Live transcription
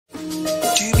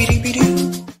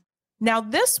Now,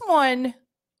 this one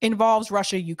involves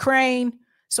Russia, Ukraine.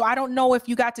 So I don't know if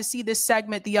you got to see this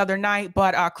segment the other night,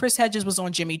 but Chris Hedges was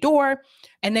on Jimmy Dore,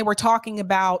 and they were talking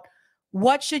about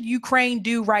what should Ukraine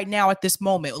do right now at this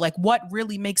moment? Like what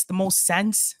really makes the most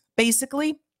sense,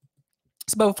 basically.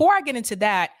 So but before I get into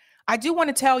that, I do want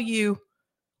to tell you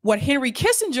what Henry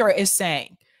Kissinger is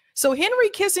saying. So Henry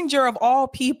Kissinger, of all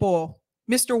people,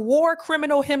 Mr. War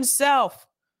Criminal himself,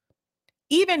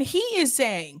 even he is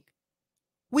saying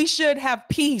we should have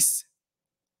peace.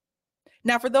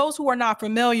 Now, for those who are not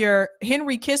familiar,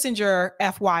 Henry Kissinger,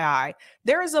 FYI,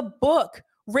 there is a book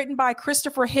written by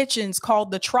Christopher Hitchens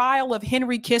called The Trial of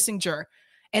Henry Kissinger,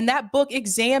 and that book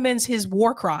examines his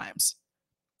war crimes.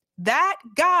 That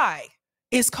guy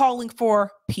is calling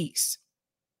for peace.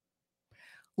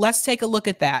 Let's take a look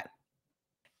at that.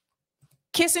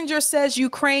 Kissinger says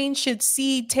Ukraine should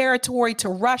cede territory to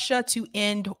Russia to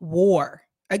end war.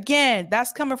 Again,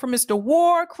 that's coming from Mr.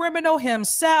 War Criminal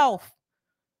himself.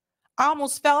 I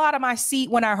almost fell out of my seat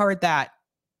when I heard that.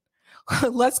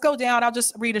 Let's go down. I'll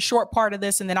just read a short part of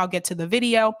this and then I'll get to the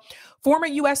video. Former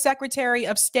U.S. Secretary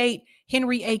of State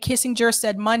Henry A. Kissinger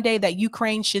said Monday that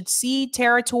Ukraine should cede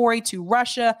territory to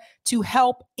Russia to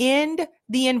help end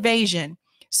the invasion,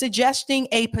 suggesting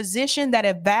a position that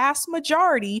a vast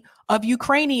majority of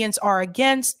Ukrainians are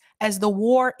against as the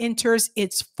war enters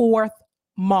its fourth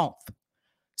month.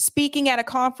 Speaking at a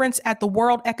conference at the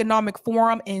World Economic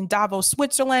Forum in Davos,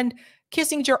 Switzerland,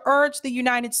 Kissinger urged the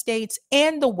United States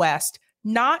and the West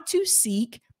not to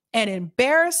seek an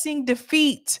embarrassing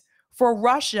defeat for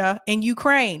Russia and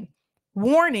Ukraine,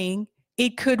 warning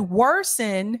it could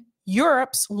worsen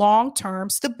Europe's long-term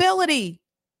stability.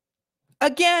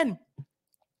 Again,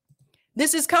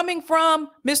 this is coming from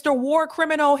Mr. War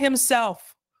Criminal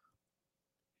himself.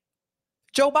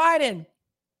 Joe Biden,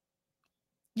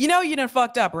 you know you done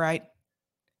fucked up, right?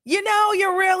 You know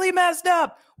you're really messed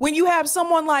up when you have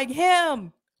someone like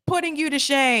him putting you to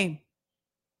shame.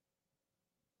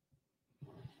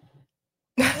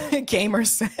 Gamer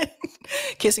said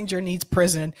Kissinger needs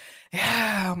prison.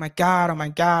 Oh my God, oh my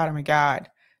God, oh my God.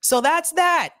 So that's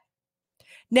that.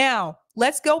 Now,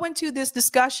 let's go into this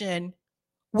discussion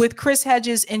with Chris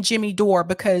Hedges and Jimmy Dore,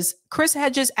 because Chris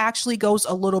Hedges actually goes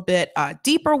a little bit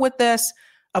deeper with this.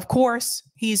 Of course,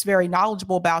 he's very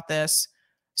knowledgeable about this.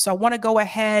 So I want to go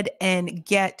ahead and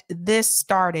get this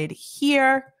started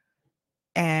here.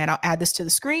 And I'll add this to the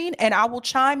screen and I will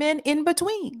chime in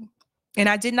between. And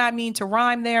I did not mean to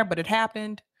rhyme there, but it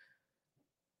happened.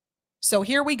 So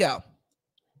here we go.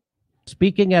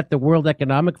 Speaking at the World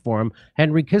Economic Forum,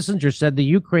 Henry Kissinger said the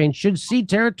Ukraine should cede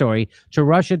territory to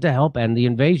Russia to help end the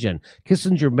invasion.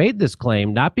 Kissinger made this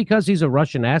claim not because he's a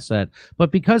Russian asset,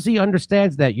 but because he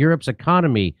understands that Europe's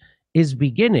economy is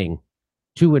beginning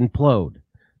to implode.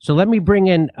 So let me bring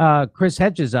in Chris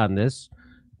Hedges on this.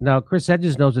 Now, Chris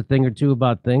Hedges knows a thing or two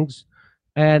about things.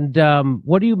 And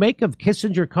what do you make of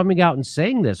Kissinger coming out and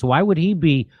saying this? Why would he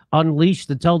be unleashed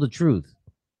to tell the truth?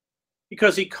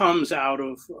 Because he comes out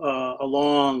of a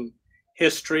long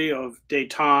history of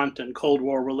détente and Cold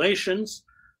War relations.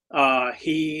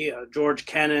 George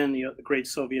Kennan, the great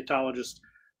Sovietologist,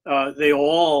 they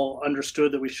all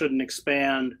understood that we shouldn't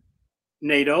expand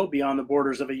NATO beyond the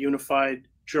borders of a unified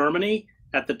Germany.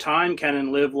 At the time,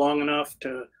 Kennan lived long enough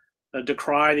to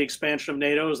decry the expansion of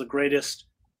NATO as the greatest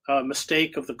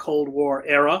mistake of the Cold War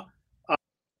era.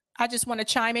 I just want to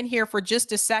chime in here for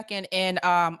just a second and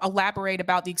elaborate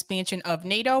about the expansion of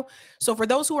NATO. So for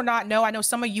those who are not know, I know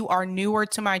some of you are newer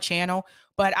to my channel,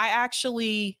 but I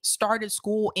actually started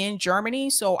school in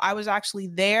Germany. So I was actually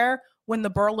there when the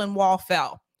Berlin Wall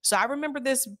fell. So I remember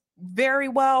this very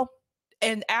well.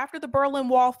 And after the Berlin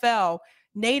Wall fell,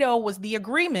 the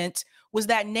agreement was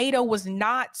that NATO was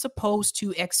not supposed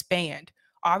to expand.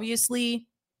 Obviously,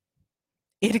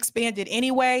 it expanded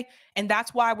anyway, and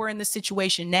that's why we're in this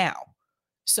situation now.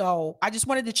 So I just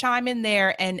wanted to chime in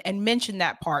there and mention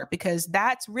that part, because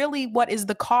that's really what is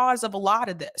the cause of a lot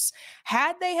of this.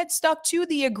 Had they had stuck to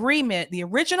the agreement, the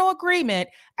original agreement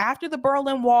after the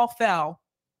Berlin Wall fell,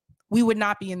 we would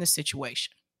not be in this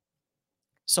situation.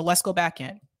 So let's go back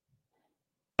in.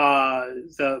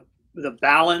 The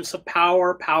balance of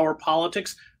power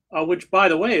politics, which, by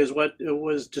the way, is what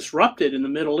was disrupted in the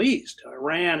Middle East.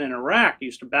 Iran and Iraq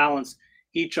used to balance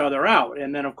each other out.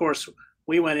 And then, of course,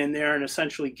 we went in there and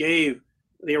essentially gave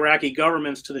the Iraqi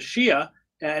governments to the Shia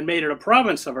and made it a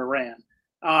province of Iran.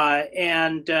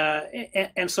 And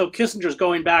so Kissinger's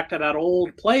going back to that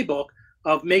old playbook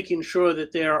of making sure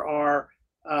that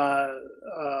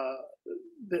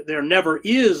there never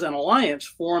is an alliance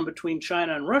formed between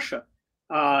China and Russia.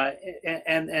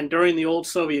 And during the old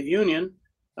Soviet Union,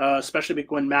 especially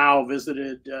when Mao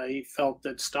visited. He felt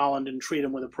that Stalin didn't treat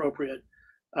him with appropriate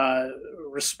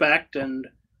respect and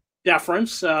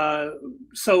deference.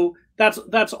 So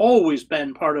that's always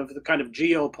been part of the kind of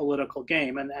geopolitical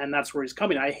game, and that's where he's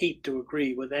coming. I hate to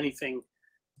agree with anything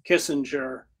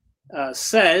Kissinger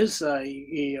says.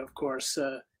 He of course,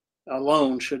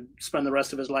 alone should spend the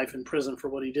rest of his life in prison for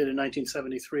what he did in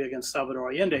 1973 against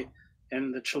Salvador Allende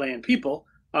and the Chilean people.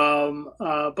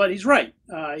 But he's right.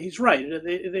 He's right.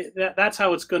 That's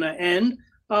how it's going to end.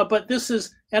 But this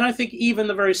is, and I think even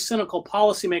the very cynical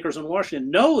policymakers in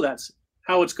Washington know that's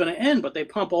how it's going to end. But they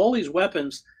pump all these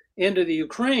weapons into the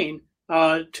Ukraine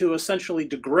to essentially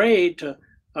degrade to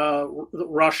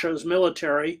Russia's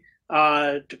military,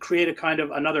 to create a kind of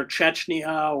another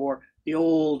Chechnya or the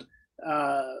old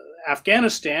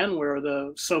Afghanistan, where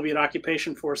the Soviet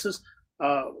occupation forces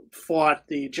fought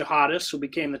the jihadists who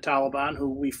became the Taliban, who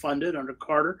we funded under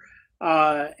Carter.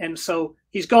 And so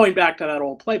he's going back to that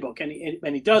old playbook,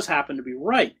 and he does happen to be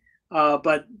right.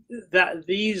 But that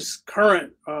these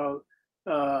current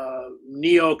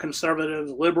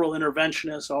neoconservatives, liberal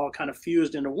interventionists, all kind of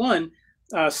fused into one,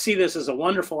 see this as a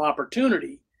wonderful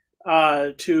opportunity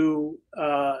to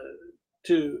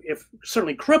if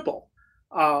certainly cripple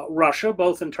Russia,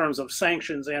 both in terms of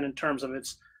sanctions and in terms of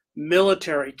its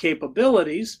military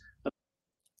capabilities.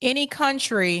 Any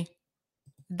country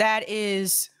that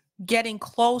is getting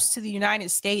close to the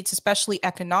United States, especially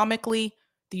economically,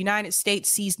 the United States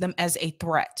sees them as a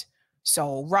threat.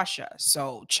 So Russia,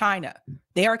 so China,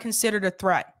 they are considered a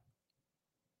threat.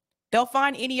 They'll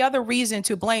find any other reason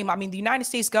to blame. I mean, the United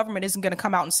States government isn't going to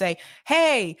come out and say,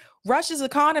 hey, Russia's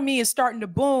economy is starting to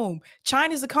boom.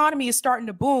 China's economy is starting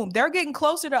to boom. They're getting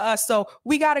closer to us, so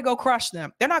we got to go crush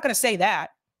them. They're not going to say that.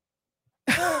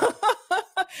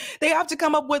 They have to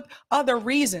come up with other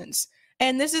reasons.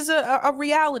 And this is a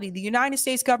reality. The United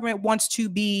States government wants to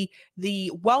be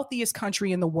the wealthiest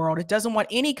country in the world. It doesn't want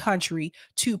any country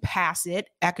to pass it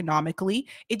economically.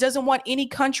 It doesn't want any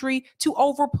country to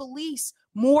over-police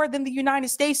more than the United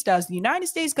States does. The United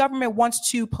States government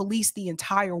wants to police the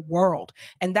entire world.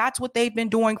 And that's what they've been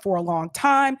doing for a long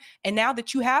time. And now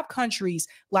that you have countries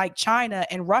like China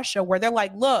and Russia, where they're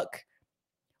like, look,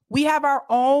 we have our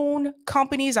own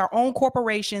companies, our own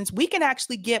corporations. We can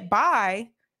actually get by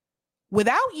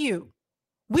without you.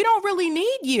 We don't really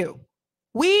need you.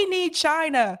 We need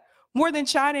China more than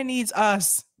China needs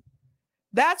us.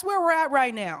 That's where we're at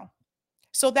right now.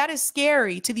 So that is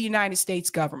scary to the United States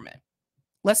government.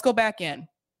 Let's go back in.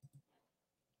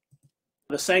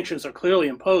 The sanctions are clearly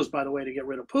imposed, by the way, to get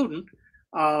rid of Putin.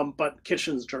 But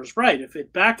Kissinger's right. If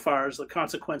it backfires, the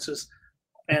consequences,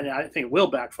 and I think it will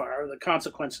backfire, the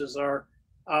consequences are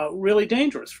really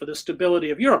dangerous for the stability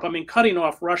of Europe. I mean, cutting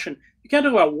off Russian, you can't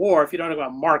talk about war if you don't talk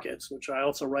about markets, which I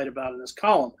also write about in this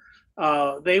column.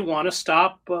 They want to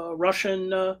stop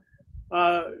Russian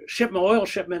oil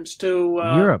shipments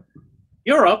to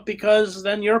Europe, because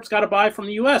then Europe's got to buy from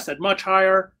the U.S. at much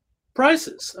higher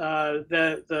prices.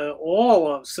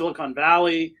 All of Silicon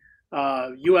Valley,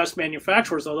 U.S.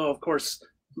 manufacturers, although of course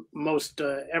most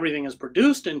everything is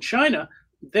produced in China,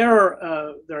 there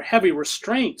are heavy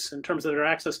restraints in terms of their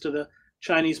access to the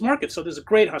Chinese market. So there's a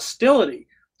great hostility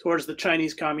towards the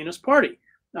Chinese Communist Party,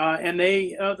 and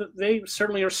they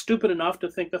certainly are stupid enough to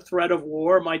think the threat of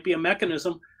war might be a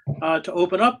mechanism to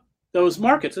open up those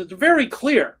markets. It's very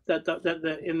clear that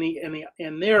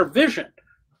in their vision,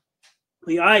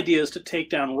 the idea is to take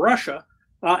down Russia,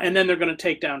 and then they're going to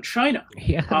take down China.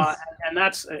 Yes. And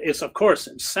it's of course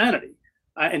insanity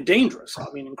and dangerous. I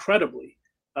mean, incredibly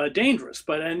dangerous.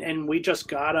 But and we just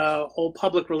got a whole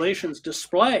public relations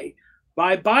display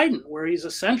by Biden, where he's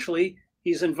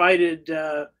invited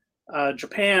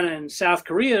Japan and South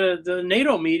Korea to the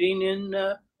NATO meeting in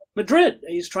Madrid.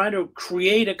 He's trying to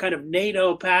create a kind of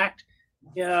NATO pact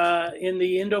in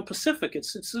the Indo-Pacific.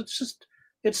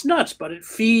 It's nuts, but it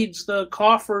feeds the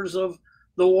coffers of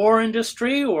the war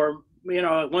industry, or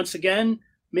once again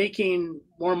making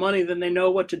more money than they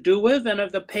know what to do with, and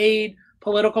of the paid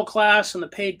political class and the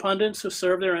paid pundits who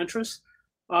serve their interests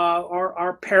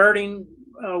are parroting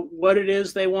what it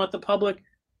is they want the public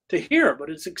to hear. But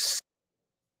it's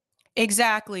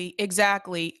exactly. Eric,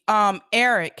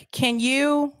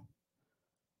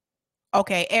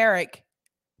 Eric,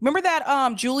 remember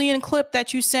that Julian clip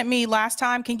that you sent me last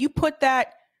time? Can you put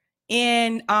that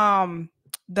in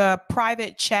the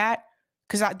private chat?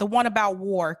 Because the one about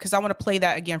war, because I want to play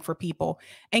that again for people.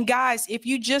 And guys, if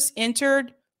you just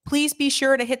entered, please be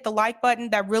sure to hit the like button.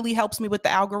 That really helps me with the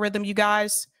algorithm, you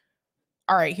guys.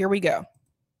 All right, here we go.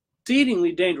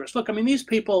 Exceedingly dangerous. Look, I mean, these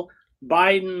people,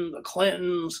 Biden, the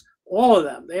Clintons, all of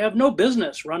them. They have no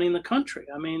business running the country.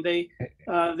 I mean,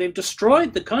 they've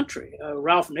destroyed the country.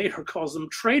 Ralph Nader calls them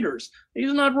traitors.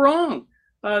 He's not wrong.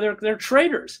 They're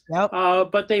traitors. Yep.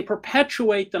 But they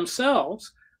perpetuate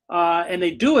themselves, and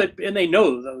they do it, and they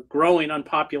know the growing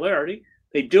unpopularity.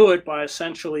 They do it by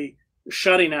essentially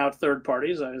shutting out third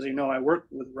parties. As you know, I work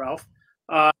with Ralph.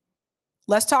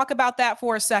 Let's talk about that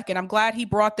for a second. I'm glad he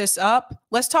brought this up.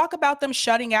 Let's talk about them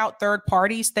shutting out third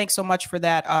parties. Thanks so much for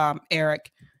that, Eric.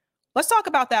 Let's talk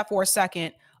about that for a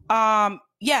second.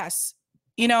 Yes,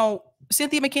 you know,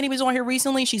 Cynthia McKinney was on here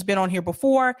recently. She's been on here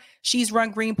before. She's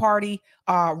run Green Party.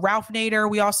 Ralph Nader,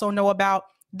 we also know about.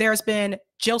 There's been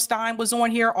Jill Stein was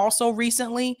on here also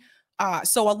recently.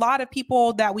 So a lot of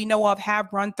people that we know of have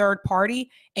run third party,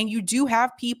 and you do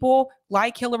have people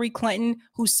like Hillary Clinton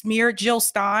who smeared Jill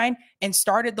Stein and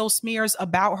started those smears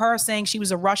about her, saying she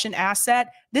was a Russian asset.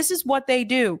 This is what they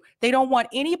do. They don't want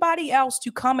anybody else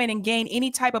to come in and gain any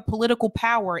type of political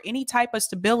power, any type of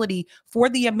stability for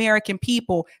the American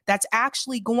people that's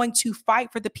actually going to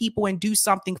fight for the people and do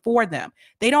something for them.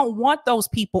 They don't want those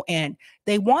people in.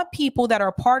 They want people that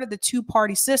are part of the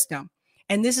two-party system.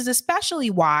 And this is especially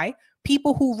why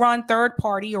people who run third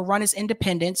party or run as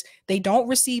independents, they don't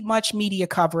receive much media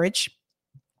coverage.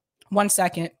 One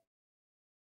second.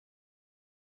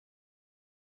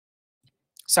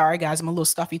 Sorry, guys, I'm a little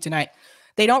stuffy tonight.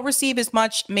 They don't receive as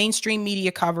much mainstream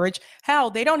media coverage. Hell,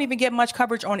 they don't even get much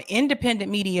coverage on independent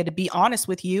media, to be honest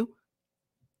with you.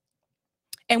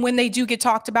 And when they do get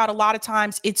talked about, a lot of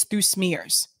times it's through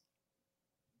smears.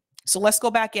 So let's go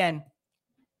back in.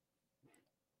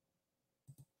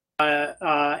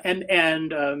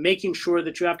 And making sure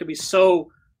that you have to be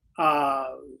so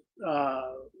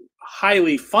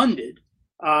highly funded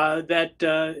that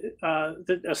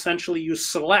essentially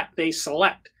they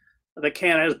select the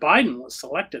candidates. Biden was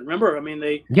selected. Remember, I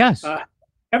mean, yes,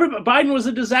 Biden was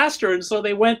a disaster, and so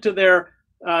they went to their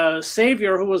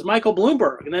savior, who was Michael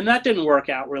Bloomberg, and then that didn't work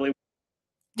out really well.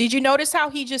 Did you notice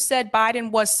how he just said Biden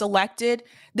was selected?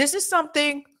 This is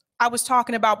something I was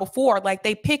talking about before. Like,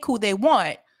 they pick who they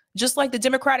want. Just like the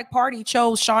Democratic Party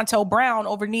chose Shontel Brown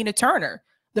over Nina Turner.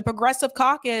 The Progressive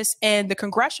Caucus and the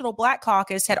Congressional Black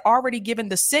Caucus had already given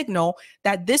the signal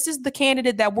that this is the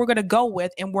candidate that we're going to go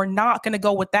with, and we're not going to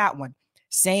go with that one.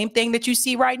 Same thing that you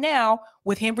see right now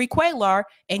with Henry Cuellar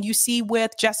and you see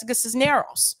with Jessica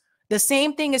Cisneros. The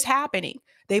same thing is happening.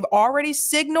 They've already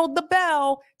signaled the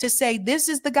bell to say this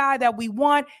is the guy that we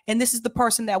want and this is the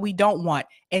person that we don't want.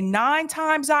 And 9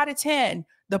 times out of 10,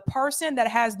 the person that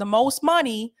has the most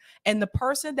money and the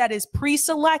person that is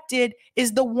pre-selected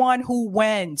is the one who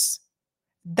wins.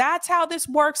 That's how this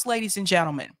works, ladies and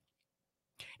gentlemen.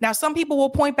 Now, some people will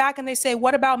point back and they say,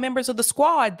 what about members of the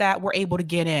squad that were able to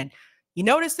get in? You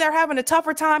notice they're having a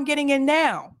tougher time getting in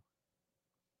now.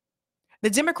 The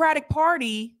Democratic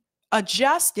Party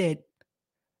adjusted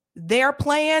their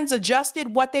plans,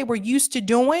 adjusted what they were used to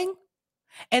doing.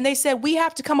 And they said, we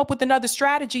have to come up with another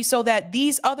strategy so that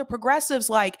these other progressives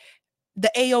like the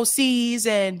AOCs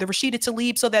and the Rashida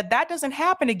Tlaib, so that doesn't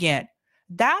happen again.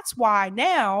 That's why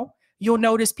now you'll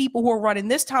notice people who are running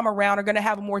this time around are going to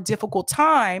have a more difficult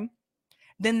time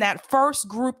than that first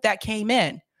group that came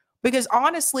in. Because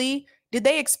honestly, did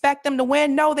they expect them to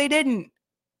win? No, they didn't.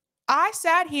 I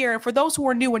sat here, and for those who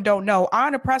are new and don't know,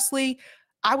 Ayanna Pressley,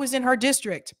 I was in her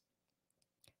district.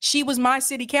 She was my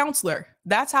city councilor.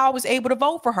 That's how I was able to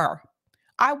vote for her.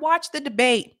 I watched the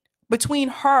debate between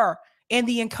her and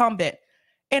the incumbent.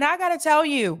 And I got to tell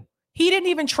you, he didn't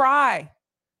even try.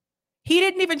 He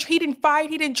didn't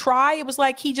fight. He didn't try. It was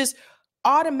like he just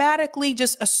automatically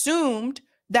just assumed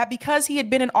that because he had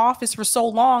been in office for so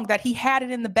long that he had it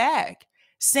in the bag.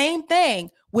 Same thing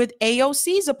with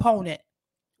AOC's opponent,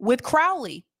 with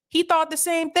Crowley. He thought the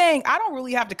same thing. I don't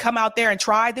really have to come out there and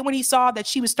try. Then when he saw that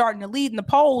she was starting to lead in the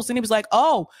polls, and he was like,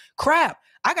 oh, crap,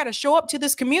 I got to show up to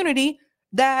this community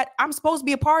that I'm supposed to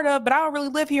be a part of, but I don't really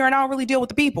live here and I don't really deal with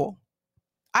the people.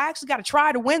 I actually got to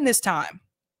try to win this time.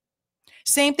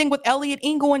 Same thing with Elliot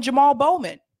Engel and Jamal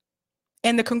Bowman.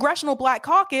 And the Congressional Black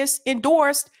Caucus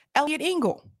endorsed Elliot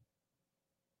Engel.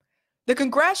 The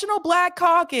Congressional Black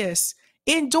Caucus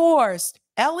endorsed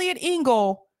Elliot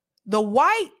Engel, the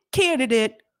white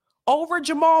candidate, over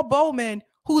Jamal Bowman,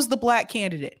 who's the black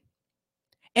candidate.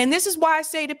 And this is why I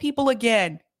say to people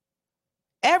again,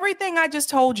 everything I just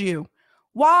told you,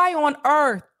 why on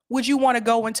earth would you want to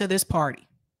go into this party?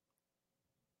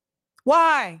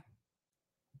 Why?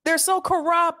 They're so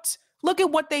corrupt. Look at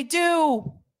what they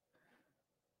do.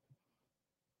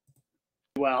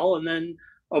 Well, and then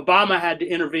Obama had to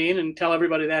intervene and tell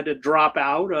everybody they had to drop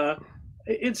out.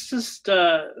 It's just,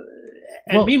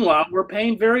 and meanwhile, we're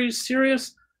paying very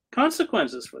serious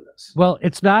consequences for this. Well,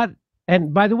 it's not.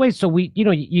 And by the way, so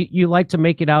you like to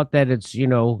make it out that it's,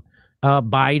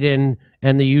 Biden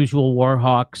and the usual war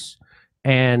hawks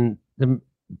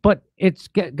but it's,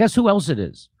 guess who else it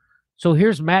is? So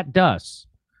here's Matt Duss.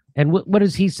 And what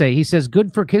does he say? He says,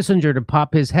 good for Kissinger to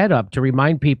pop his head up to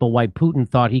remind people why Putin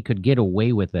thought he could get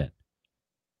away with it.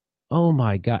 Oh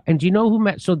my God. And do you know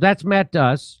who so that's Matt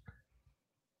Duss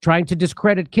trying to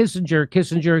discredit Kissinger,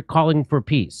 Kissinger calling for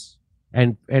peace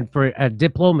and for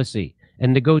diplomacy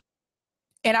and negotiations.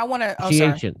 And I want to, I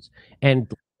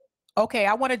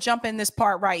want to jump in this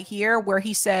part right here where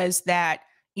he says that,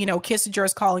 Kissinger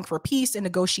is calling for peace and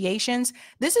negotiations.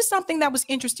 This is something that was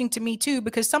interesting to me too,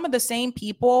 because some of the same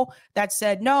people that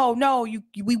said, no,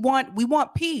 we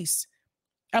want peace.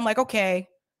 I'm like, okay,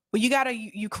 well, you got a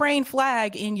Ukraine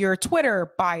flag in your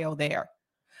Twitter bio there.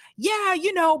 Yeah,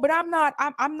 but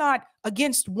I'm not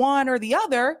against one or the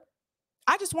other.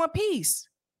 I just want peace.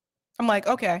 I'm like,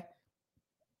 okay.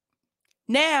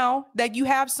 Now that you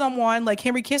have someone like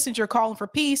Henry Kissinger calling for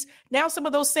peace, now some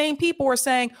of those same people are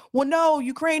saying, well, no,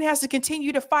 Ukraine has to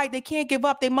continue to fight. They can't give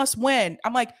up. They must win.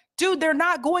 I'm like, dude, they're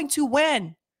not going to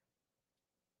win.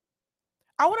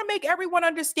 I want to make everyone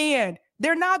understand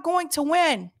they're not going to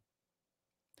win.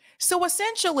 So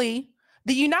essentially,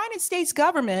 the United States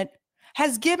government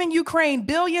has given Ukraine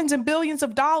billions and billions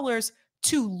of dollars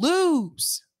to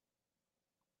lose,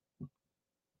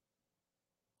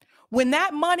 when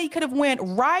that money could have went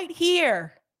right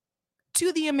here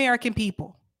to the American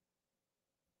people.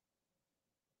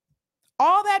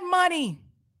 All that money,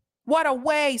 what a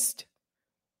waste.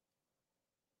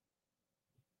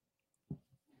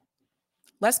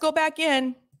 Let's go back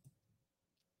in.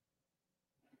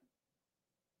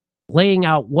 Laying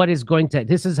out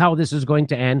this is how this is going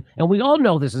to end. And we all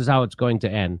know this is how it's going to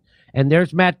end. And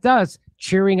there's Matt Duss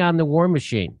cheering on the war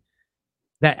machine.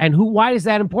 Why is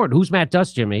that important? Who's Matt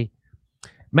Duss, Jimmy?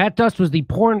 Matt Duss was the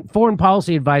foreign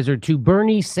policy advisor to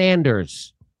Bernie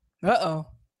Sanders. Uh-oh.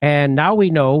 And now we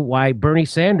know why Bernie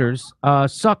Sanders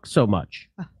sucks so much.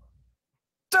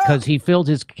 Because he filled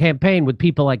his campaign with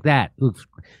people like that.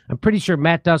 I'm pretty sure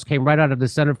Matt Duss came right out of the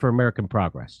Center for American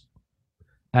Progress.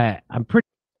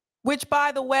 Which,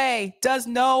 by the way, does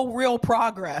no real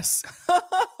progress.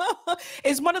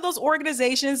 It's one of those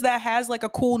organizations that has like a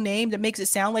cool name that makes it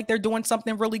sound like they're doing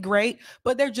something really great,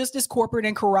 but they're just as corporate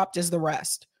and corrupt as the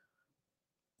rest.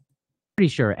 Pretty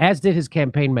sure, as did his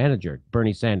campaign manager,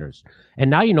 Bernie Sanders. And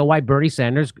now you know why Bernie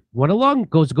Sanders going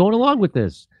along with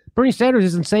this. Bernie Sanders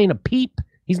isn't saying a peep.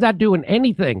 He's not doing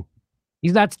anything.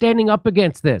 He's not standing up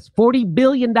against this. $40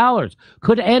 billion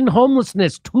could end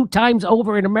homelessness 2 times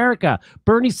over in America.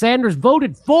 Bernie Sanders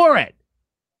voted for it.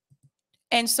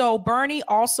 And so Bernie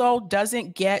also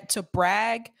doesn't get to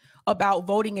brag about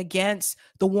voting against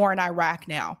the war in Iraq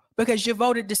now, because you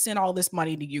voted to send all this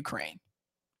money to Ukraine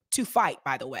to fight,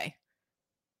 by the way.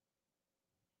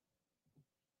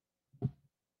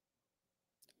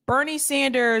 Bernie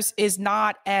Sanders is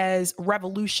not as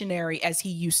revolutionary as he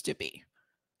used to be.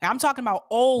 I'm talking about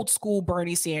old school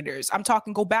Bernie Sanders. I'm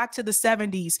talking go back to the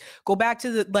 70s, go back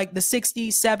to the 60s,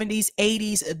 70s,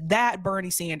 80s, that Bernie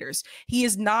Sanders. He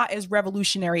is not as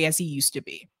revolutionary as he used to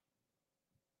be.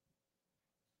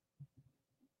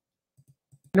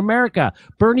 In America,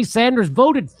 Bernie Sanders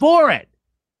voted for it.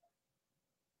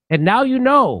 And now you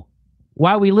know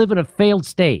why we live in a failed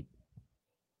state.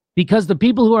 Because the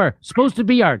people who are supposed to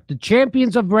be the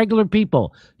champions of regular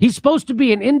people, he's supposed to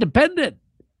be an independent.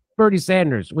 Bernie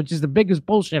Sanders, which is the biggest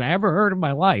bullshit I ever heard in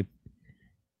my life,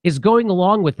 is going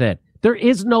along with it. There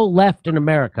is no left in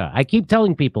America. I keep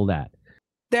telling people that.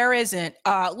 There isn't.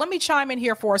 Let me chime in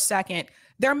here for a second.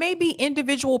 There may be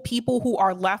individual people who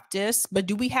are leftists, but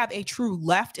do we have a true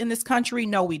left in this country?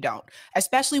 No, we don't.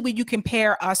 Especially when you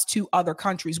compare us to other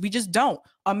countries. We just don't.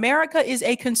 America is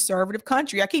a conservative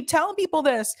country. I keep telling people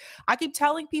this. I keep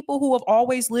telling people who have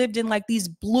always lived in like these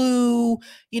blue,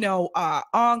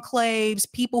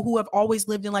 enclaves, people who have always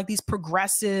lived in like these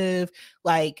progressive,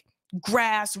 like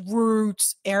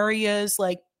grassroots areas,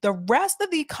 like the rest of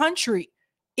the country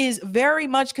is very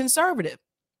much conservative.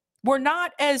 We're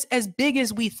not as big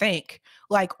as we think,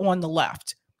 like on the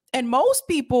left. And most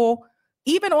people,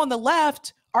 even on the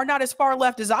left, are not as far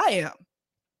left as I am.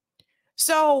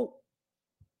 So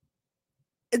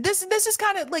this is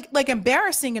kind of like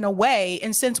embarrassing in a way.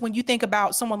 And since when you think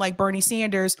about someone like Bernie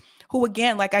Sanders, who,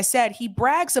 again, like I said, he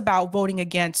brags about voting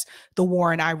against the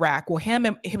war in Iraq. Well,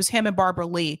 it was him and Barbara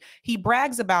Lee. He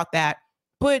brags about that.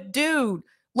 But dude,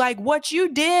 like what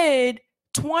you did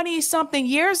 20 something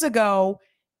years ago,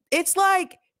 it's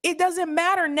like, it doesn't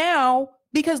matter now,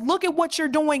 because look at what you're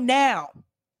doing now.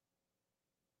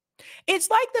 It's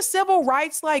like the civil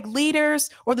rights leaders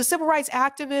or the civil rights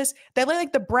activists that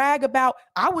like to brag about,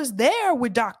 I was there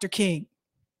with Dr. King.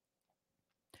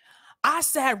 I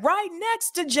sat right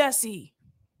next to Jesse.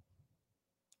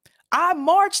 I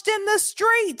marched in the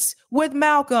streets with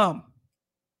Malcolm.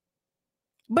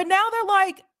 But now they're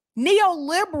like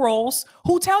neoliberals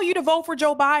who tell you to vote for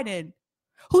Joe Biden,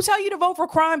 who tell you to vote for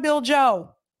Crime Bill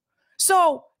Joe.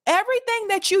 So everything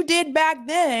that you did back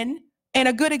then, and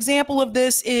a good example of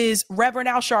this is Reverend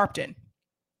Al Sharpton.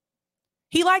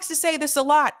 He likes to say this a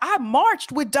lot. I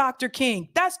marched with Dr. King.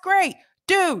 That's great.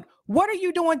 Dude, what are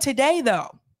you doing today,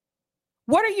 though?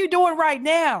 What are you doing right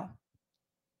now?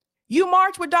 You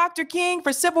march with Dr. King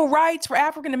for civil rights for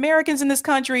African Americans in this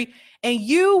country, and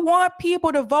you want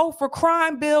people to vote for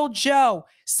Crime Bill Joe.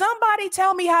 Somebody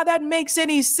tell me how that makes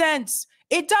any sense.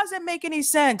 It doesn't make any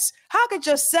sense. How could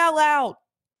you sell out?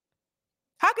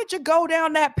 How could you go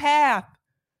down that path?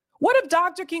 What if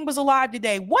Dr. King was alive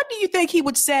today? What do you think he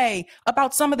would say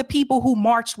about some of the people who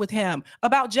marched with him,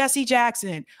 about Jesse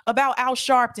Jackson, about Al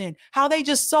Sharpton, how they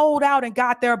just sold out and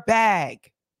got their bag?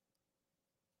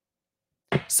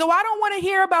 So I don't want to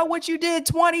hear about what you did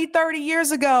 20, 30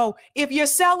 years ago if you're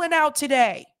selling out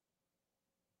today.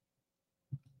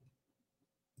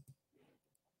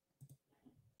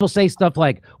 People say stuff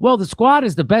like, well, the squad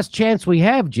is the best chance we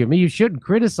have, Jimmy. You shouldn't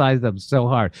criticize them so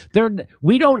hard.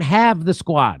 We don't have the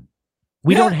squad.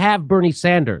 We don't have Bernie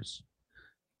Sanders.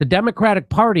 The Democratic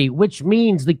Party, which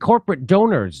means the corporate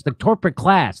donors, the corporate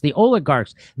class, the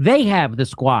oligarchs, they have the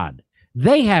squad.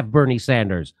 They have Bernie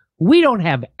Sanders. We don't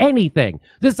have anything.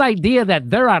 This idea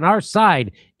that they're on our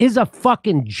side is a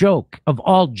fucking joke of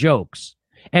all jokes.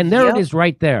 And there it is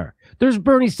right there. There's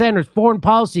Bernie Sanders, foreign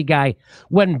policy guy.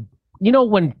 When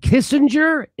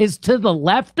Kissinger is to the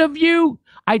left of you,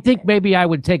 I think maybe I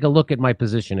would take a look at my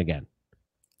position again.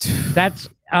 That's,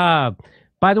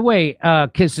 by the way,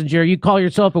 Kissinger, you call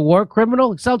yourself a war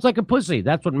criminal? It sounds like a pussy.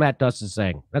 That's what Matt Duss is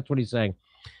saying. That's what he's saying.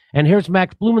 And here's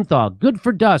Max Blumenthal. Good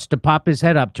for Duss to pop his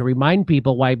head up to remind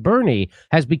people why Bernie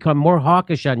has become more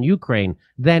hawkish on Ukraine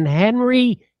than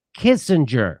Henry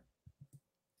Kissinger.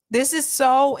 This is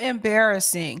so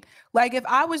embarrassing. Like, if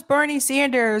I was Bernie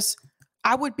Sanders,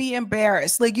 I would be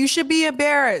embarrassed. Like, you should be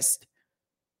embarrassed.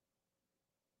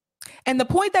 And the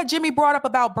point that Jimmy brought up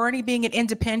about Bernie being an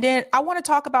independent, I want to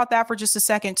talk about that for just a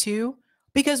second too.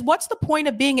 Because what's the point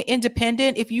of being an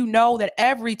independent if you know that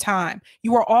every time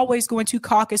you are always going to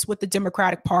caucus with the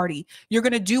Democratic Party? You're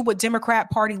going to do what Democrat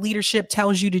Party leadership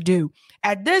tells you to do.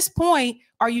 At this point,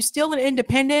 are you still an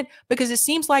independent? Because it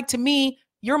seems like to me,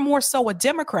 you're more so a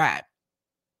Democrat.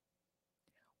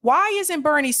 Why isn't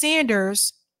Bernie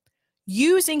Sanders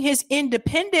using his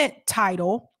independent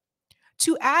title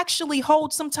to actually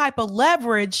hold some type of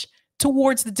leverage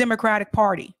towards the Democratic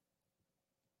Party?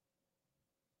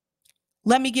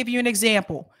 Let me give you an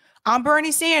example. I'm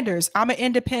Bernie Sanders. I'm an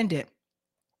independent.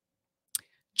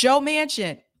 Joe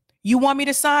Manchin, you want me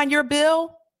to sign your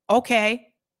bill? Okay.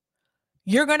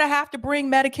 You're going to have to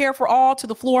bring Medicare for all to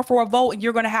the floor for a vote, and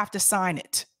you're going to have to sign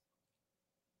it.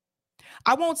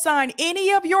 I won't sign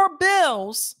any of your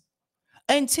bills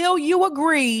until you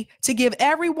agree to give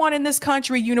everyone in this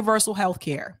country universal health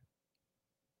care.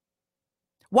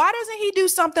 Why doesn't he do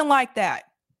something like that?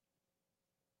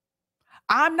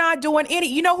 I'm not doing any.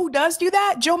 You know who does do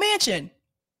that? Joe Manchin.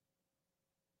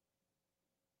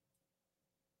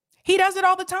 He does it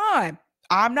all the time.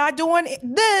 I'm not doing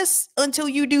this until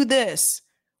you do this.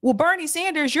 Well, Bernie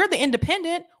Sanders, you're the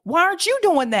independent. Why aren't you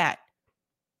doing that?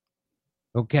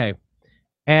 Okay.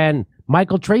 And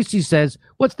Michael Tracy says,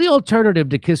 what's the alternative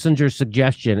to Kissinger's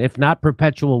suggestion, if not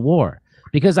perpetual war?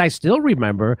 Because I still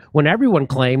remember when everyone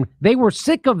claimed they were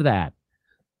sick of that.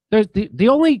 There's the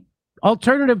only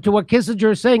alternative to what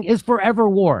Kissinger is saying is forever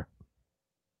war.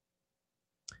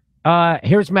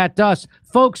 Here's Matt Duss.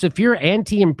 Folks, if your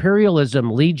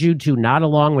anti-imperialism leads you to not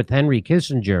along with Henry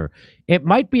Kissinger, it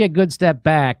might be a good step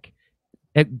back.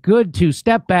 Good to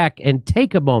step back and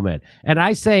take a moment. And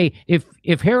I say, if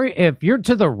you're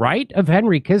to the right of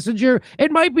Henry Kissinger,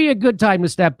 it might be a good time to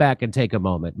step back and take a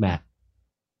moment, Matt.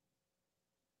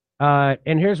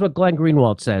 And here's what Glenn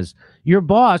Greenwald says. Your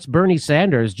boss, Bernie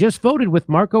Sanders, just voted with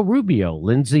Marco Rubio,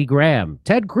 Lindsey Graham,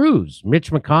 Ted Cruz,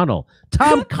 Mitch McConnell,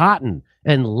 Tom Cotton,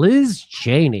 and Liz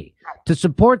Cheney to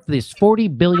support this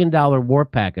 $40 billion war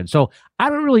package. So I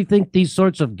don't really think these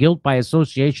sorts of guilt by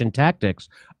association tactics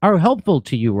are helpful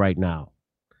to you right now.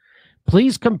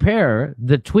 Please compare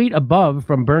the tweet above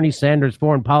from Bernie Sanders'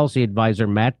 foreign policy advisor,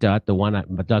 Matt Dutt, the one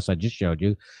Dutt I just showed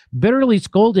you, bitterly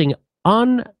scolding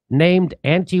unnamed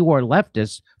anti-war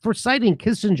leftists for citing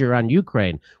Kissinger on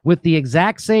Ukraine, with the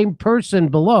exact same person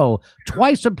below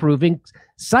twice approving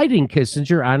citing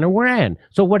Kissinger on Iran.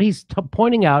 So what he's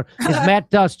pointing out is Matt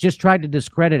Duss just tried to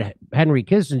discredit Henry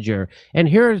Kissinger, and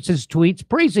here's his tweets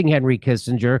praising Henry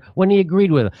Kissinger when he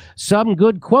agreed with some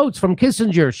good quotes from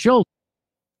Kissinger, Schultz.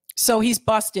 So he's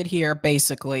busted here,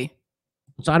 basically.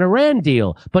 On Iran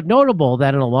deal, but notable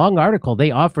that in a long article they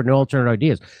offered no alternative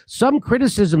ideas. Some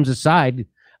criticisms aside,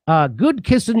 good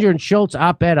Kissinger and Schultz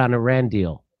op-ed on Iran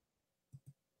deal.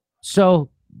 So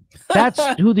that's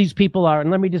who these people are. And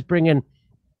let me just bring in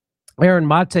Aaron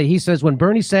Mate. He says, when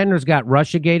Bernie Sanders got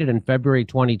Russiagated in February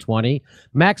 2020,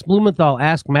 Max Blumenthal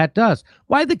asked Matt Duss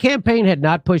why the campaign had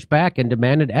not pushed back and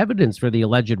demanded evidence for the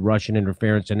alleged Russian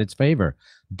interference in its favor.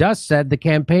 Duss said the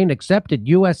campaign accepted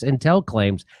U.S. intel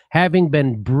claims, having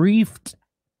been briefed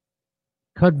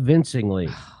convincingly.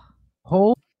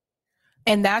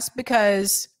 And that's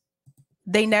because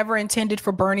they never intended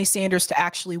for Bernie Sanders to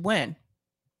actually win.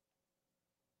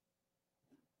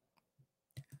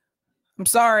 I'm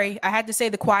sorry, I had to say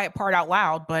the quiet part out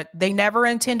loud, but they never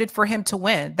intended for him to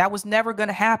win. That was never going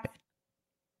to happen.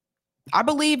 I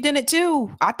believed in it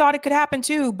too. I thought it could happen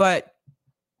too, but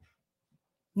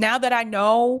now that I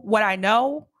know what I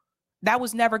know, that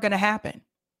was never going to happen.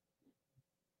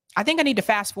 I think I need to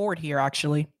fast forward here,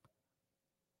 actually.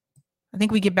 I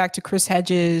think we get back to Chris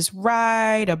Hedges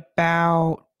right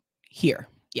about here.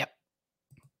 Yep.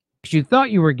 You thought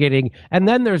you were getting, and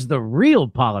then there's the real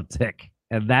politic,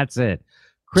 and that's it.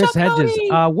 Chris Hedges,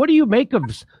 what do you make of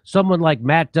someone like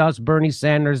Matt Duss, Bernie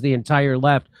Sanders, the entire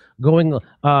left going,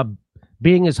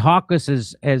 being as hawkish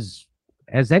as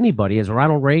anybody, as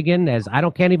Ronald Reagan, as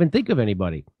can't even think of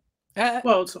anybody?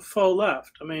 Well, it's a faux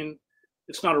left. I mean,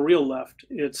 it's not a real left.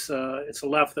 It's a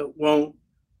left that won't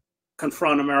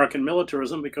confront American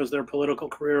militarism because their political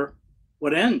career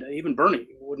would end. Even Bernie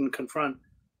wouldn't confront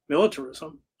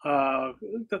militarism.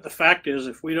 The fact is,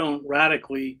 if we don't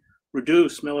radically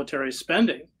reduce military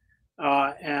spending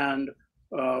and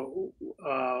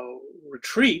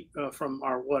retreat from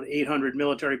our 800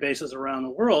 military bases around the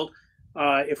world,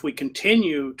 if we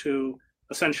continue to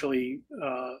essentially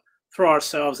throw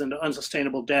ourselves into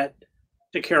unsustainable debt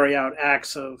to carry out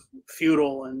acts of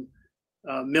feudal and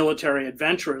military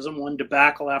adventurism, one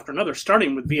debacle after another,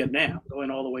 starting with Vietnam,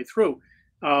 going all the way through.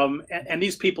 And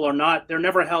these people they're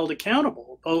never held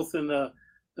accountable, both in the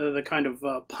kind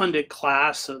of pundit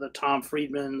class, the Tom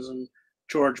Friedmans and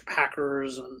George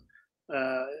Packers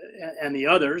and the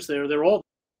others. They're all.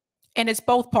 And it's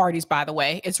both parties, by the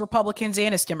way. It's Republicans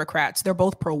and it's Democrats. They're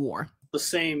both pro-war. The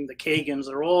same, the Kagans,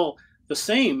 they're all the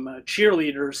same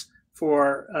cheerleaders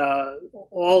for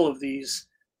all of these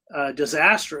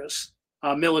disastrous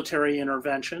military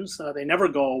interventions. They never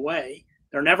go away.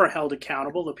 They're never held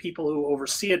accountable. The people who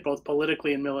oversee it, both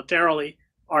politically and militarily,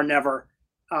 are never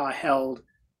held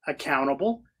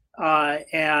accountable.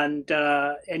 And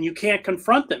you can't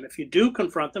confront them. If you do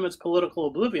confront them, it's political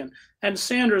oblivion. And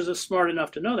Sanders is smart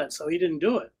enough to know that, so he didn't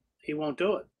do it. He won't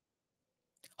do it.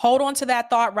 Hold on to that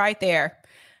thought right there.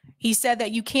 He said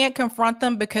that you can't confront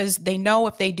them because they know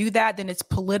if they do that, then it's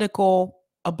political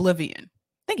oblivion.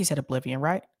 I think he said oblivion,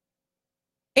 right?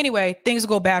 Anyway, things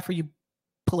go bad for you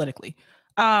politically.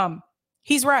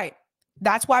 He's right.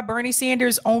 That's why Bernie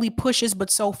Sanders only pushes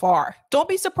but so far. Don't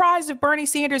be surprised if Bernie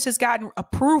Sanders has gotten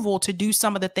approval to do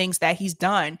some of the things that he's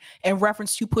done in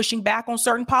reference to pushing back on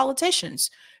certain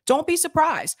politicians. Don't be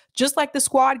surprised. Just like the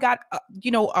squad got,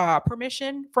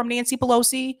 permission from Nancy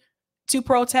Pelosi to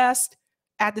protest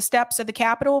at the steps of the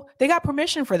Capitol, they got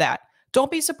permission for that. Don't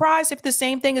be surprised if the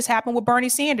same thing has happened with Bernie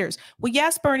Sanders. Well,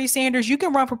 yes, Bernie Sanders, you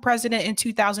can run for president in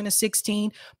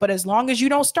 2016, but as long as you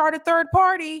don't start a third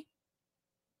party.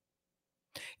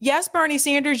 Yes, Bernie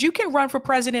Sanders, you can run for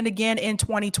president again in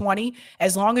 2020,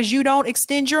 as long as you don't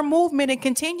extend your movement and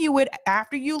continue it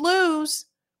after you lose.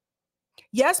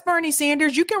 Yes, Bernie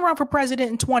Sanders, you can run for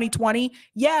president in 2020.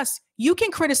 Yes, you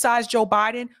can criticize Joe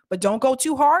Biden, but don't go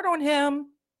too hard on him.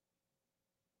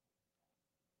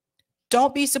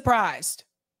 Don't be surprised.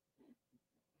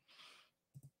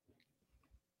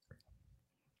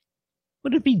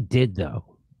 What if he did, though?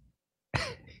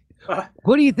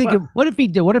 What do you think? What if he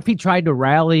did? What if he tried to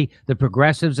rally the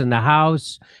progressives in the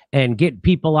House and get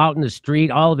people out in the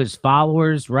street, all of his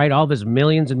followers, right? All of his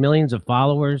millions and millions of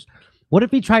followers. What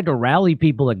if he tried to rally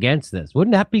people against this?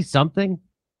 Wouldn't that be something?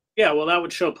 Yeah, well, that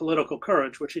would show political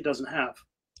courage, which he doesn't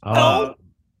have.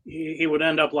 He would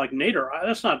end up like Nader.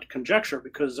 That's not conjecture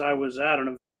because I was at an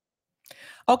event.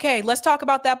 Okay, let's talk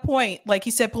about that point. Like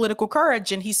he said, political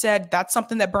courage. And he said that's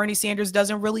something that Bernie Sanders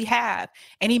doesn't really have.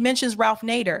 And he mentions Ralph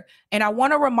Nader. And I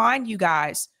want to remind you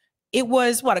guys, it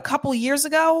was a couple of years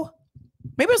ago?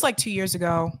 Maybe it was like 2 years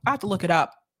ago. I have to look it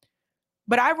up.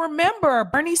 But I remember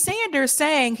Bernie Sanders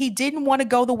saying he didn't want to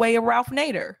go the way of Ralph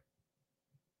Nader.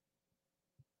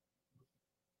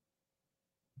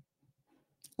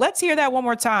 Let's hear that one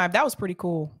more time. That was pretty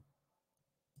cool.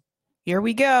 Here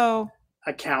we go.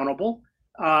 Accountable,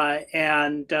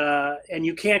 and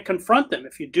you can't confront them.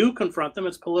 If you do confront them,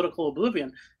 it's political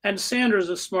oblivion. And Sanders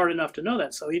is smart enough to know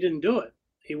that, so he didn't do it.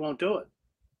 He won't do it.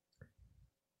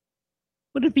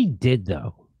 What if he did,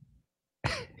 though?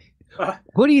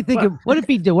 What do you think? What if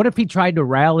he did? What if he tried to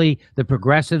rally the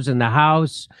progressives in the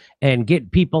House and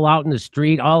get people out in the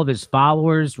street, all of his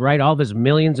followers, right? All of his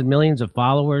millions and millions of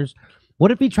followers.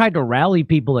 What if he tried to rally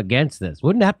people against this?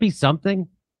 Wouldn't that be something?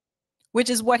 Which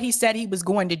is what he said he was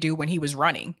going to do when he was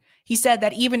running. He said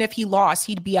that even if he lost,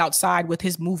 he'd be outside with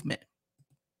his movement.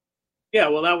 Yeah,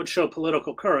 well, that would show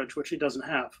political courage, which he doesn't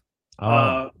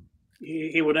have.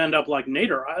 He would end up like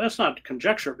Nader. That's not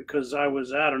conjecture, because I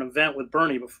was at an event with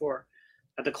Bernie before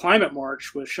at the climate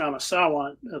march with Shama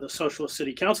Sawant, the socialist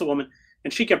city councilwoman,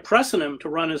 and she kept pressing him to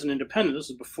run as an independent. This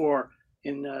is before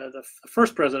in the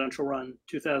first presidential run,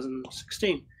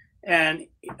 2016. And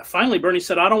finally, Bernie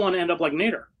said, I don't want to end up like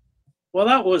Nader. Well,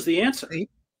 that was the answer. He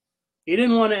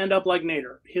didn't want to end up like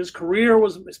Nader. His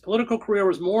political career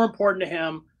was more important to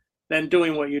him than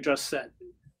doing what you just said.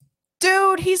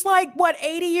 Dude, he's like, what,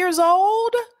 80 years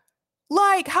old?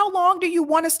 Like, how long do you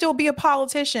want to still be a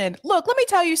politician? Look, let me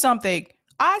tell you something.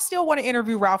 I still want to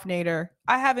interview Ralph Nader.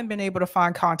 I haven't been able to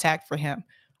find contact for him.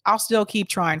 I'll still keep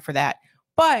trying for that.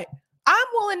 But I'm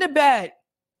willing to bet.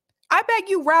 I bet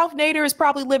you Ralph Nader is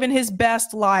probably living his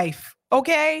best life,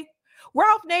 okay?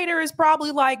 Ralph Nader is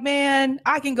probably like, man,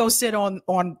 I can go sit on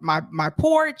my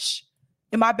porch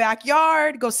in my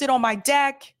backyard, go sit on my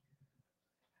deck,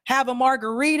 have a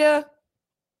margarita,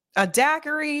 a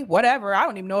daiquiri, whatever. I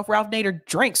don't even know if Ralph Nader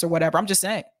drinks or whatever. I'm just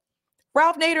saying.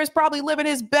 Ralph Nader is probably living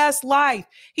his best life.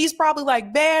 He's probably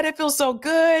like, man, it feels so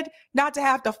good not to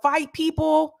have to fight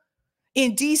people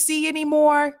in DC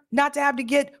anymore, not to have to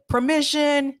get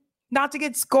permission, not to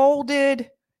get scolded,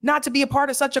 not to be a part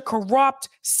of such a corrupt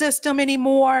system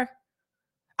anymore.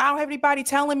 I don't have anybody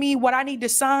telling me what I need to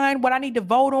sign, what I need to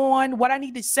vote on, what I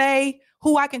need to say,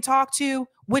 who I can talk to,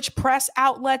 which press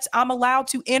outlets I'm allowed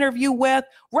to interview with.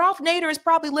 Ralph Nader is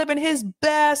probably living his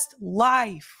best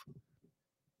life.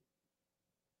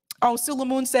 Oh,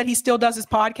 Sulamoon said he still does his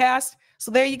podcast. So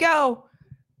there you go.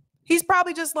 He's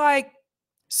probably just like,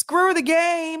 screw the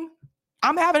game.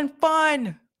 I'm having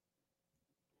fun.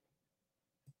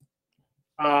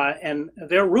 And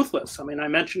they're ruthless. I mean, I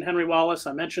mentioned Henry Wallace.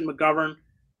 I mentioned McGovern.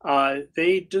 And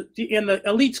the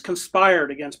elites conspired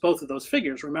against both of those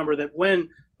figures. Remember that when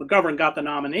McGovern got the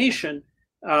nomination,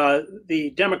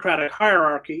 the Democratic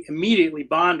hierarchy immediately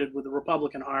bonded with the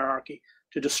Republican hierarchy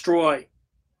to destroy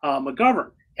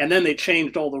McGovern. And then they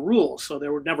changed all the rules. So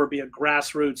there would never be a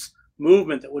grassroots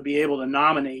movement that would be able to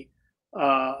nominate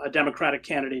a Democratic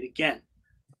candidate again.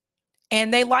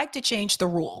 And they like to change the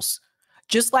rules.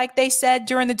 Just like they said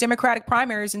during the Democratic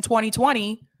primaries in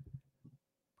 2020,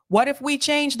 what if we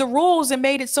changed the rules and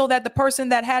made it so that the person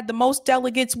that had the most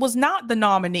delegates was not the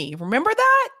nominee? Remember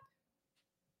that?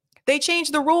 They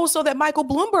changed the rules so that Michael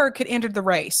Bloomberg could enter the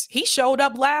race. He showed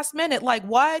up last minute like,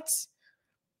 what?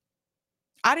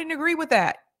 I didn't agree with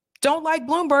that. Don't like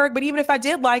Bloomberg, but even if I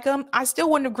did like him, I still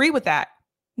wouldn't agree with that.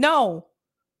 No,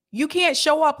 you can't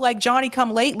show up like Johnny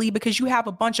come lately because you have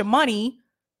a bunch of money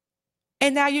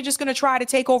and now you're just going to try to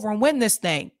take over and win this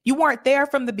thing. You weren't there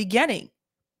from the beginning,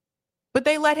 but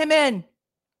they let him in.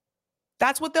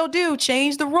 That's what they'll do.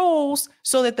 Change the rules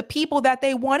so that the people that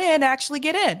they want in actually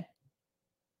get in.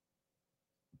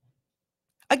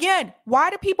 Again,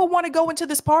 why do people want to go into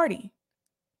this party?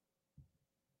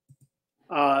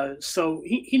 So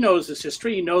he knows his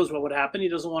history. He knows what would happen. He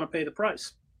doesn't want to pay the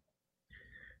price.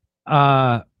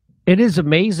 It is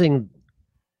amazing.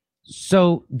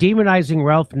 So demonizing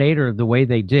Ralph Nader the way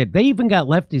they did, they even got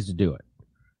lefties to do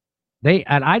it.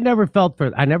 I never fell for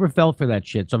that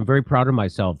shit. So I'm very proud of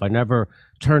myself. I never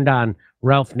turned on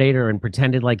Ralph Nader and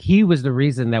pretended like he was the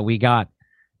reason that we got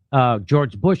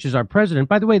George Bush as our president.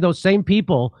 By the way, those same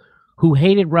people who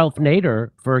hated Ralph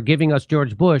Nader for giving us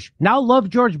George Bush now love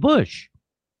George Bush.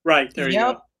 Right, there you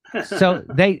go. So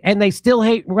they still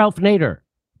hate Ralph Nader.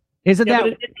 Isn't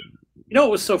that? It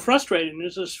was so frustrating.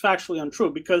 This is factually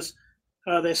untrue because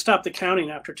they stopped the counting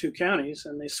after 2 counties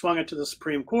and they swung it to the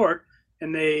Supreme Court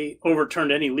and they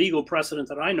overturned any legal precedent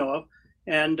that I know of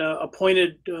and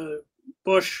appointed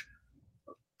Bush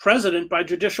president by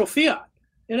judicial fiat.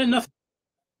 It had nothing.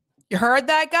 You heard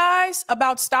that, guys,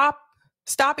 about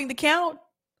stopping the count?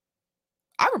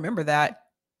 I remember that.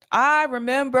 I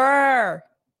remember.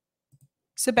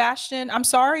 Sebastian, I'm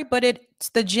sorry, but it's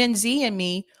the Gen Z in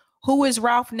me. Who is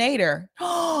Ralph Nader?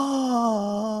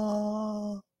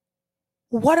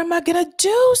 What am I going to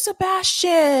do,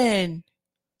 Sebastian?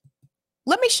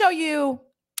 Let me show you.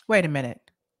 Wait a minute.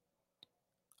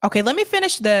 Okay, let me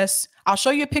finish this. I'll show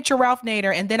you a picture of Ralph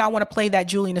Nader, and then I want to play that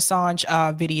Julian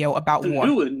Assange video about war.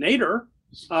 To do with Nader,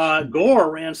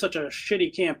 Gore ran such a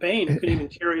shitty campaign he couldn't even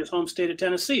carry his home state of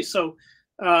Tennessee. So,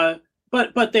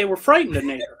 but they were frightened of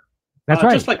Nader. That's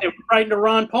right. Just like they were frightened of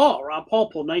Ron Paul. Ron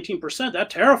Paul pulled 19%. That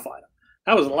terrified him.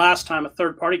 That was the last time a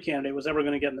third-party candidate was ever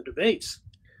going to get in the debates.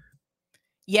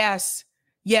 Yes,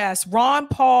 yes. Ron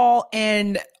Paul,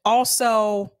 and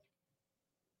also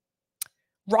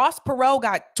Ross Perot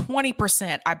got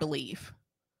 20%, I believe.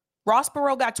 Ross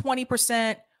Perot got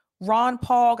 20%. Ron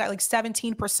Paul got like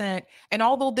 17%. And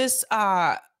although this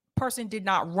person did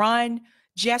not run,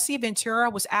 Jesse Ventura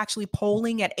was actually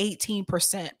polling at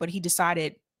 18%, but he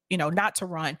decided, not to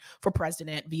run for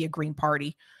president via Green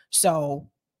Party. So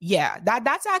yeah,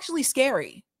 that's actually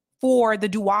scary for the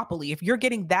duopoly. If you're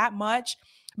getting that much,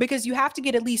 because you have to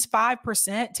get at least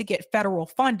 5% to get federal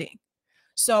funding.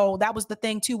 So that was the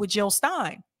thing too with Jill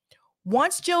Stein.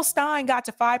 Once Jill Stein got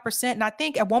to 5%, and I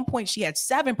think at one point she had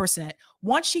 7%.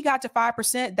 Once she got to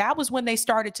 5%, that was when they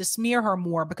started to smear her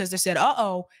more, because they said,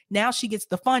 uh-oh, now she gets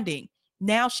the funding.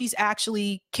 Now she's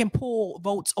actually can pull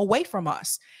votes away from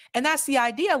us. And that's the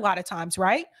idea a lot of times,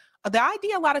 right? The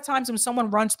idea a lot of times when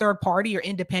someone runs third party or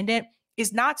independent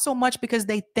is not so much because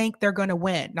they think they're going to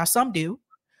win. Now, some do.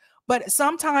 But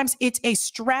sometimes it's a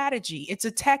strategy. It's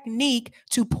a technique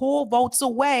to pull votes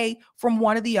away from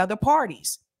one of the other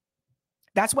parties.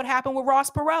 That's what happened with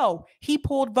Ross Perot. He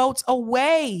pulled votes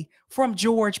away from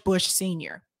George Bush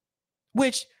Sr.,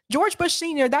 which George Bush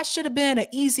Sr., that should have been an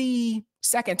easy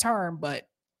second term, but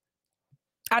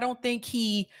I think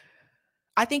he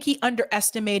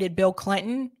underestimated Bill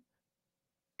Clinton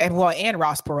and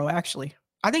Ross Perot, actually.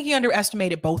 I think he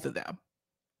underestimated both of them.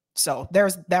 So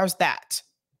there's that.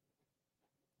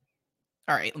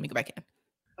 All right, let me go back in.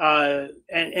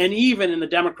 And even in the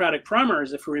Democratic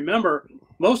primaries, if you remember,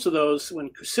 most of those,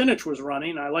 when Kucinich was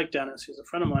running, I like Dennis, he's a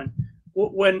friend of mine,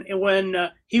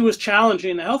 when he was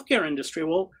challenging the healthcare industry,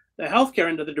 well, the healthcare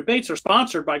end of the debates are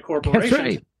sponsored by corporations. That's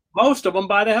right. Most of them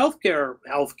by the healthcare,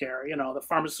 the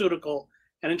pharmaceutical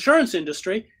and insurance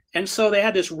industry. And so they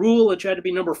had this rule that you had to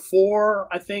be number 4,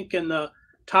 I think, in the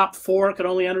top 4 could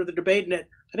only enter the debate. And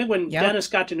I think when Dennis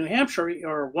got to New Hampshire,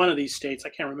 or one of these states, I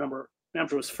can't remember, New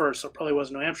Hampshire was first, so it probably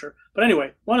wasn't New Hampshire. But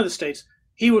anyway, one of the states,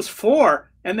 he was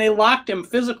 4, and they locked him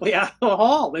physically out of the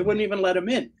hall. They wouldn't even let him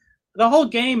in. The whole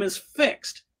game is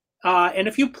fixed. And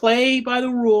if you play by the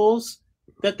rules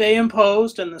that they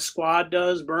imposed, and the squad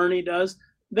does, Bernie does,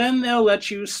 then they'll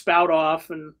let you spout off.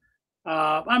 And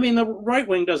the right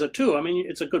wing does it too. I mean,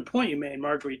 it's a good point you made.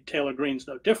 Marjorie Taylor Greene's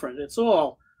no different. It's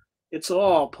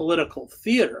all political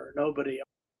theater. Nobody.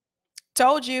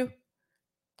 Told you.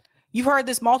 You've heard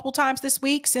this multiple times this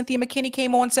week. Cynthia McKinney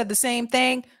came on and said the same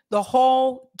thing. The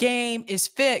whole game is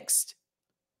fixed.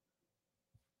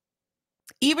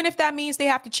 Even if that means they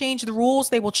have to change the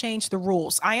rules, they will change the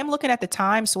rules. I am looking at the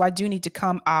time, so I do need to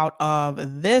come out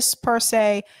of this per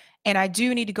se, and I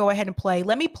do need to go ahead and play.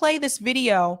 Let me play this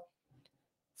video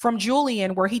from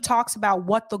Julian where he talks about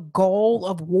what the goal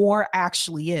of war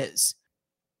actually is.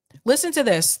 Listen to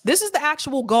this. This is the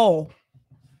actual goal.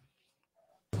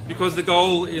 Because the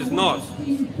goal is not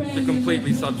to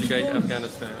completely subjugate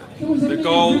Afghanistan. The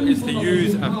goal is to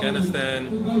use Afghanistan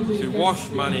to wash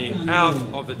money out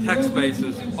of the tax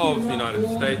bases of the United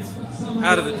States,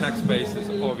 out of the tax bases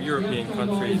of European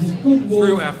countries,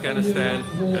 through Afghanistan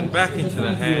and back into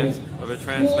the hands of a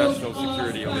transnational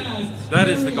security elite. That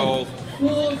is the goal,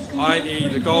 i.e.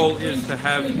 the goal is to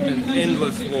have an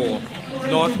endless war,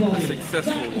 not a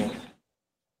successful war.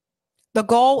 The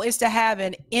goal is to have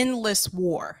an endless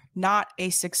war, not a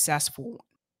successful one.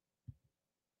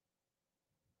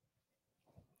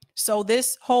 So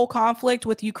this whole conflict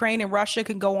with Ukraine and Russia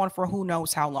can go on for who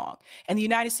knows how long. And the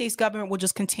United States government will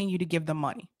just continue to give them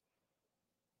money.